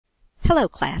Hello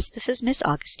class, this is Miss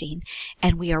Augustine,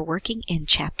 and we are working in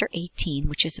Chapter 18,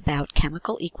 which is about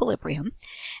chemical equilibrium.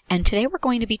 And today we're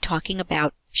going to be talking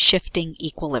about shifting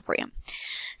equilibrium.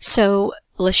 So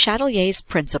Le Chatelier's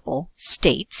principle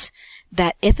states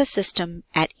that if a system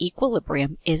at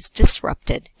equilibrium is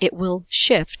disrupted, it will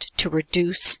shift to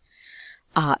reduce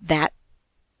that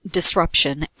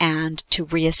disruption and to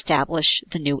reestablish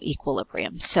the new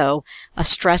equilibrium. So a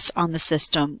stress on the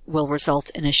system will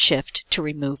result in a shift to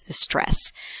remove the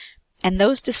stress. And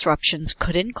those disruptions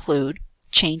could include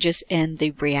changes in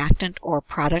the reactant or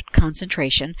product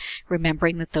concentration,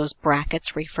 remembering that those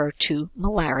brackets refer to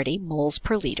molarity, moles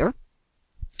per liter.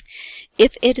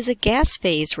 If it is a gas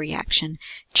phase reaction,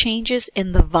 changes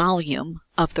in the volume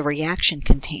of the reaction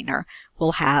container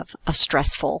will have a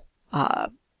stressful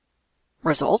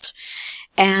result,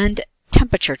 and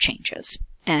temperature changes.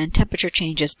 And temperature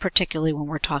changes, particularly when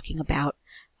we're talking about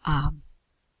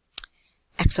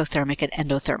exothermic and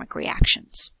endothermic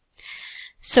reactions.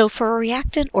 So for a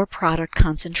reactant or product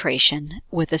concentration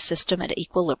with a system at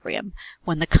equilibrium,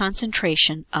 when the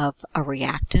concentration of a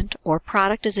reactant or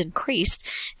product is increased,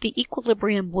 the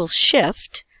equilibrium will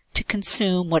shift to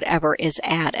consume whatever is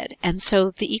added. And so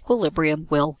the equilibrium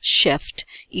will shift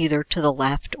either to the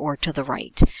left or to the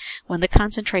right. When the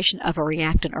concentration of a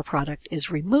reactant or product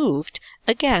is removed,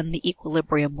 again, the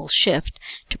equilibrium will shift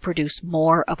to produce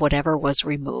more of whatever was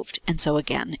removed. And so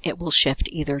again, it will shift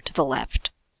either to the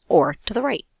left or to the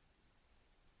right.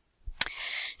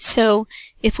 So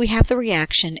if we have the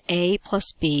reaction A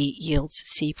plus B yields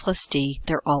C plus D,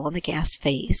 they're all in the gas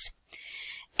phase.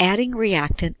 Adding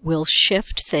reactant will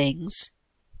shift things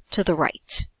to the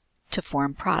right to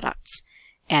form products.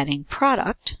 Adding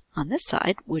product on this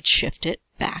side would shift it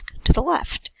back to the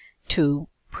left to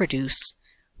produce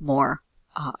more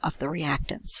of the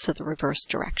reactants, so the reverse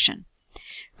direction.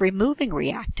 Removing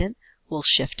reactant will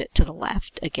shift it to the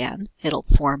left. Again, it'll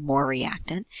form more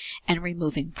reactant, and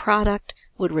removing product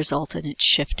would result in it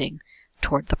shifting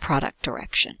toward the product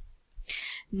direction.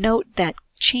 Note that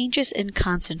changes in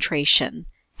concentration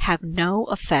have no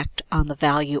effect on the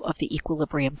value of the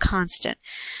equilibrium constant.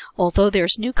 Although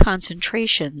there's new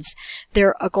concentrations,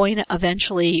 they're going to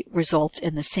eventually result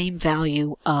in the same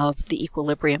value of the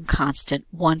equilibrium constant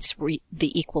once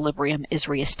the equilibrium is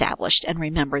reestablished. And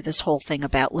remember, this whole thing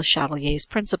about Le Chatelier's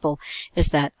principle is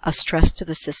that a stress to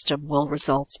the system will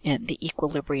result in the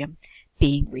equilibrium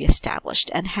being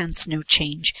reestablished, and hence no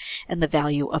change in the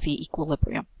value of the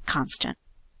equilibrium constant.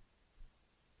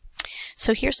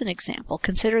 So here's an example.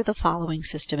 Consider the following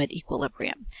system at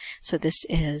equilibrium. So this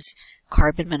is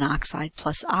carbon monoxide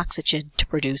plus oxygen to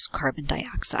produce carbon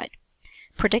dioxide.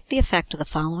 Predict the effect of the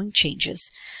following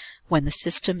changes when the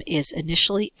system is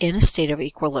initially in a state of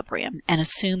equilibrium, and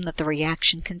assume that the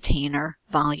reaction container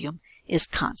volume is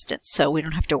constant. So we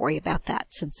don't have to worry about that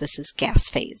since this is gas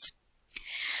phase.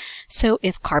 So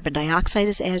if carbon dioxide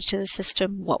is added to the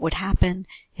system, what would happen?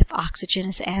 If oxygen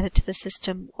is added to the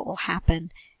system, what will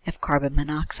happen? If carbon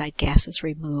monoxide gas is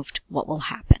removed, what will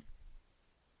happen?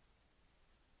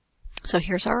 So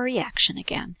here's our reaction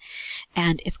again.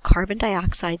 And if carbon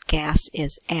dioxide gas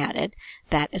is added,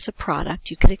 that is a product.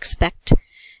 You could expect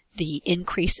the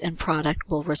increase in product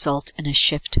will result in a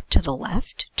shift to the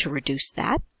left to reduce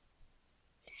that.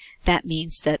 That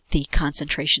means that the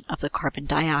concentration of the carbon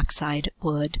dioxide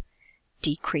would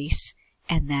decrease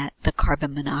and that the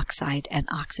carbon monoxide and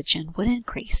oxygen would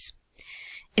increase.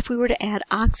 If we were to add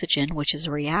oxygen, which is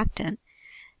a reactant,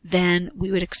 then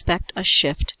we would expect a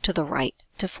shift to the right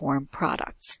to form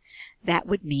products. That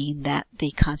would mean that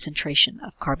the concentration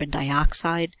of carbon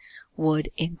dioxide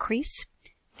would increase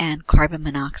and carbon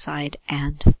monoxide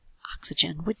and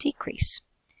oxygen would decrease.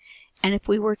 And if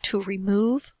we were to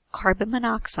remove carbon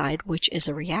monoxide, which is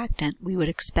a reactant, we would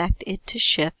expect it to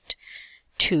shift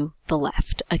to the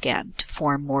left again to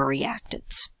form more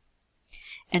reactants.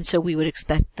 And so we would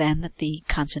expect then that the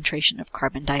concentration of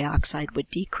carbon dioxide would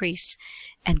decrease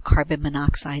and carbon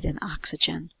monoxide and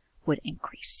oxygen would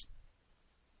increase.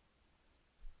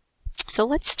 So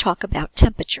let's talk about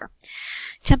temperature.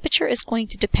 Temperature is going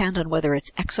to depend on whether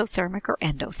it's exothermic or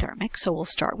endothermic. So we'll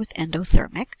start with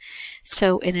endothermic.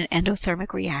 So in an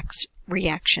endothermic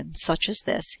reaction such as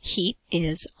this, heat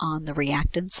is on the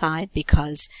reactant side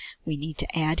because we need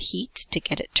to add heat to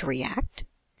get it to react.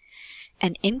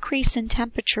 An increase in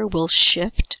temperature will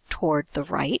shift toward the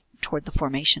right, toward the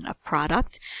formation of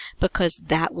product, because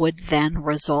that would then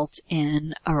result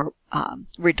in a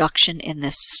reduction in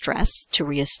this stress to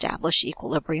reestablish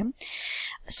equilibrium.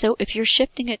 So if you're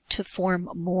shifting it to form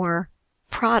more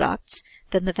products,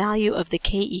 then the value of the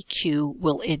KEQ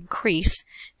will increase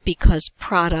because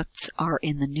products are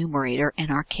in the numerator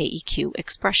in our KEQ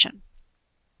expression.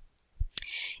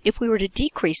 If we were to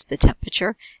decrease the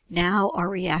temperature, now our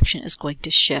reaction is going to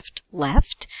shift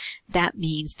left. That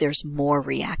means there's more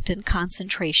reactant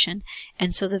concentration,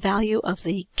 and so the value of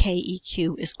the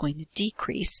KEQ is going to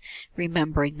decrease,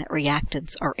 remembering that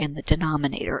reactants are in the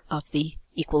denominator of the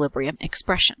equilibrium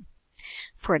expression.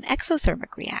 For an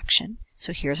exothermic reaction,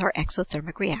 so here's our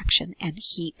exothermic reaction, and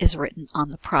heat is written on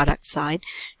the product side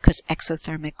because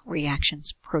exothermic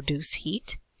reactions produce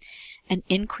heat. An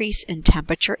increase in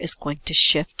temperature is going to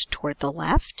shift toward the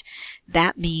left.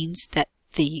 That means that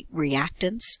the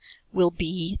reactants will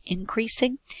be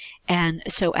increasing, and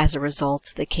so as a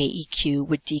result the KEQ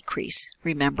would decrease,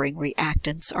 remembering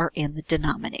reactants are in the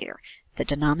denominator. The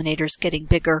denominator is getting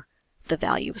bigger, the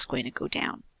value is going to go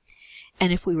down.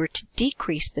 And if we were to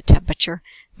decrease the temperature,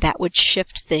 that would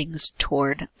shift things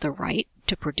toward the right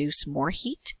to produce more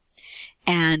heat.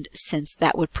 And since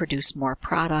that would produce more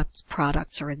products,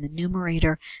 products are in the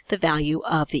numerator, the value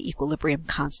of the equilibrium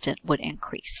constant would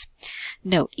increase.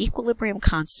 Note, equilibrium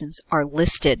constants are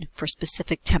listed for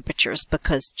specific temperatures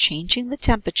because changing the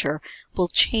temperature will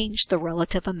change the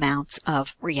relative amounts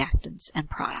of reactants and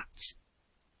products.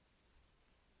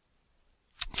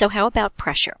 So how about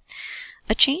pressure?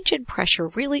 A change in pressure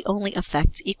really only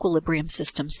affects equilibrium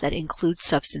systems that include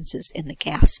substances in the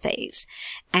gas phase,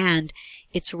 and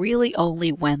it's really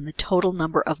only when the total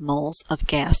number of moles of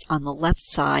gas on the left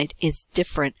side is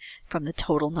different from the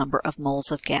total number of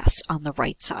moles of gas on the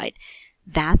right side.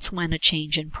 That's when a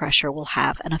change in pressure will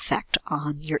have an effect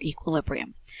on your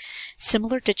equilibrium.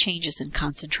 Similar to changes in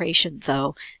concentration,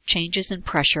 though, changes in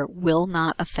pressure will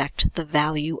not affect the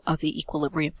value of the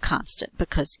equilibrium constant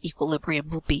because equilibrium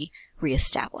will be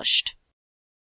reestablished.